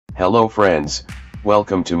Hello friends,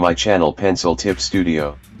 welcome to my channel Pencil Tip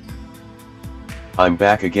Studio. I'm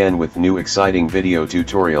back again with new exciting video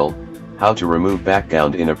tutorial, how to remove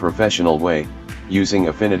background in a professional way, using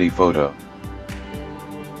Affinity Photo.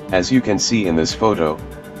 As you can see in this photo,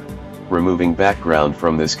 removing background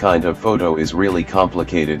from this kind of photo is really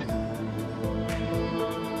complicated,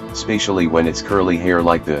 especially when it's curly hair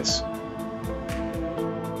like this.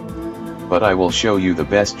 But I will show you the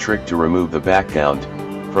best trick to remove the background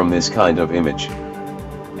from this kind of image,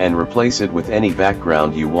 and replace it with any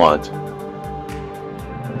background you want.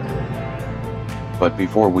 But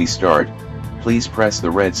before we start, please press the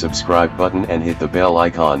red subscribe button and hit the bell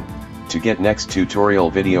icon, to get next tutorial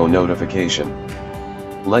video notification.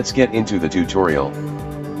 Let's get into the tutorial.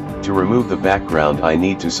 To remove the background I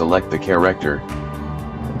need to select the character.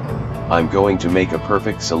 I'm going to make a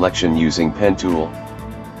perfect selection using pen tool.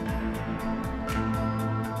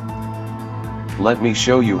 Let me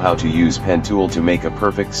show you how to use pen tool to make a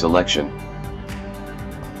perfect selection.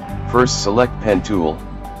 First select pen tool,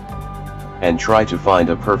 and try to find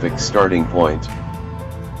a perfect starting point.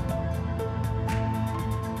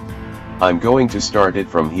 I'm going to start it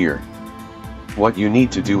from here. What you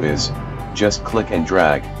need to do is, just click and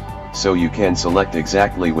drag, so you can select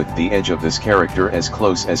exactly with the edge of this character as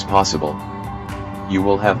close as possible. You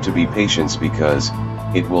will have to be patient because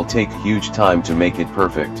it will take huge time to make it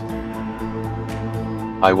perfect.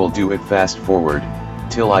 I will do it fast forward,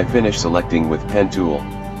 till I finish selecting with pen tool.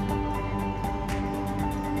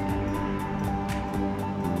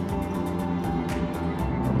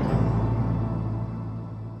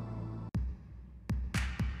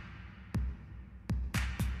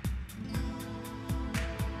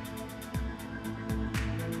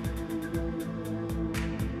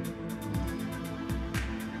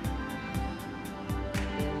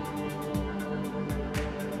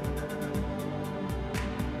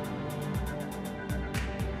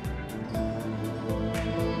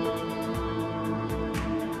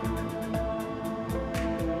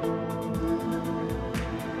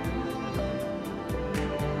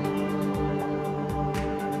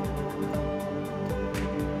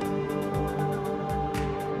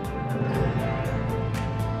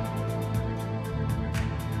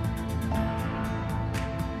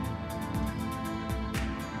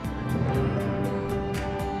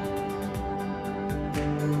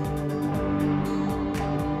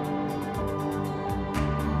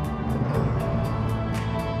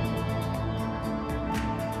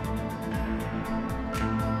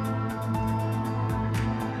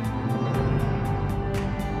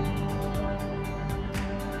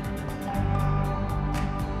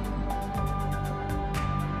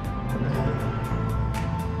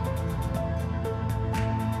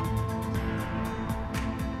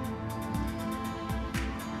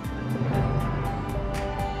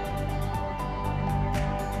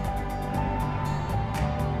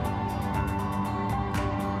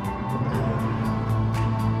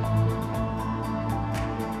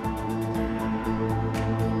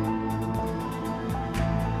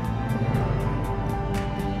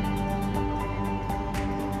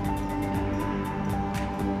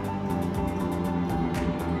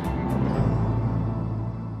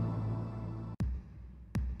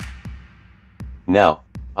 Now,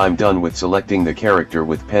 I'm done with selecting the character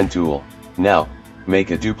with pen tool. Now,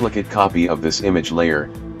 make a duplicate copy of this image layer,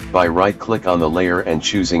 by right-click on the layer and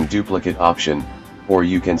choosing duplicate option, or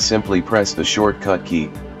you can simply press the shortcut key,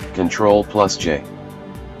 Ctrl+J.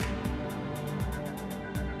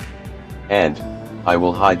 And, I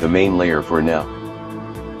will hide the main layer for now.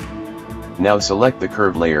 Now select the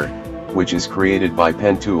curve layer, which is created by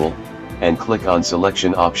pen tool, and click on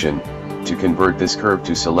selection option, to convert this curve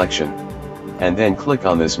to selection. And then click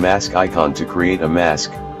on this mask icon to create a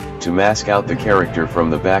mask, to mask out the character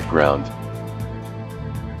from the background.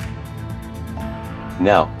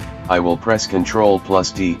 Now, I will press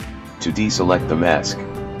Ctrl+D, to deselect the mask.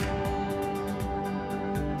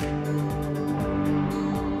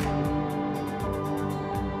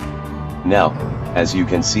 Now, as you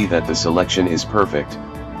can see that the selection is perfect,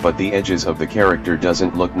 but the edges of the character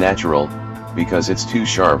doesn't look natural, because it's too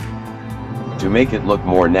sharp. To make it look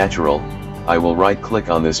more natural, I will right-click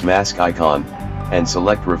on this mask icon, and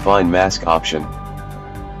select Refine Mask option.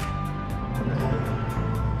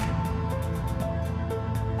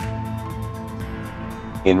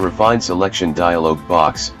 In Refine Selection dialog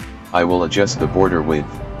box, I will adjust the border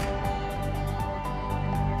width.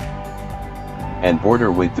 And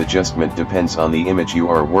border width adjustment depends on the image you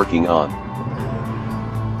are working on.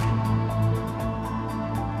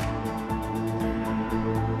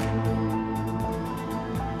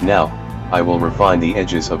 Now, I will refine the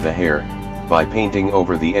edges of the hair, by painting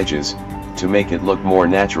over the edges, to make it look more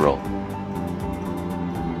natural.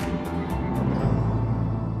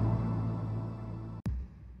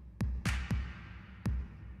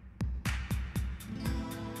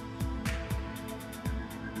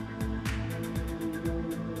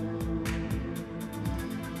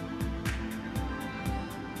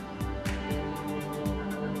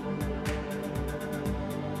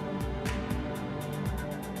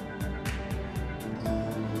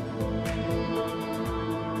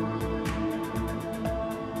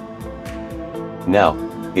 Now,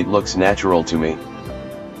 it looks natural to me.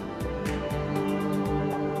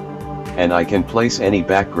 And I can place any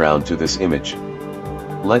background to this image.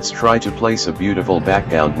 Let's try to place a beautiful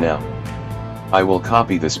background now. I will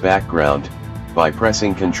copy this background, by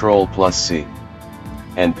pressing Ctrl+C.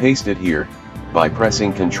 And paste it here, by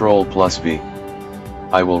pressing Ctrl+V.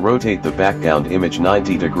 I will rotate the background image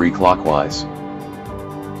 90° clockwise.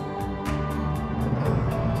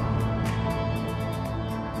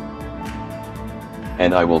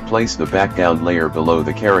 And I will place the background layer below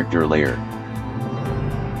the character layer.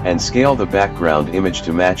 And scale the background image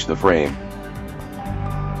to match the frame.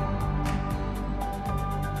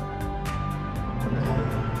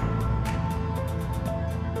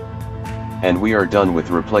 And we are done with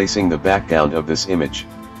replacing the background of this image.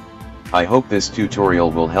 I hope this tutorial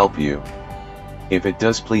will help you. If it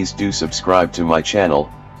does, please do subscribe to my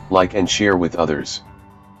channel, like and share with others.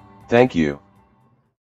 Thank you.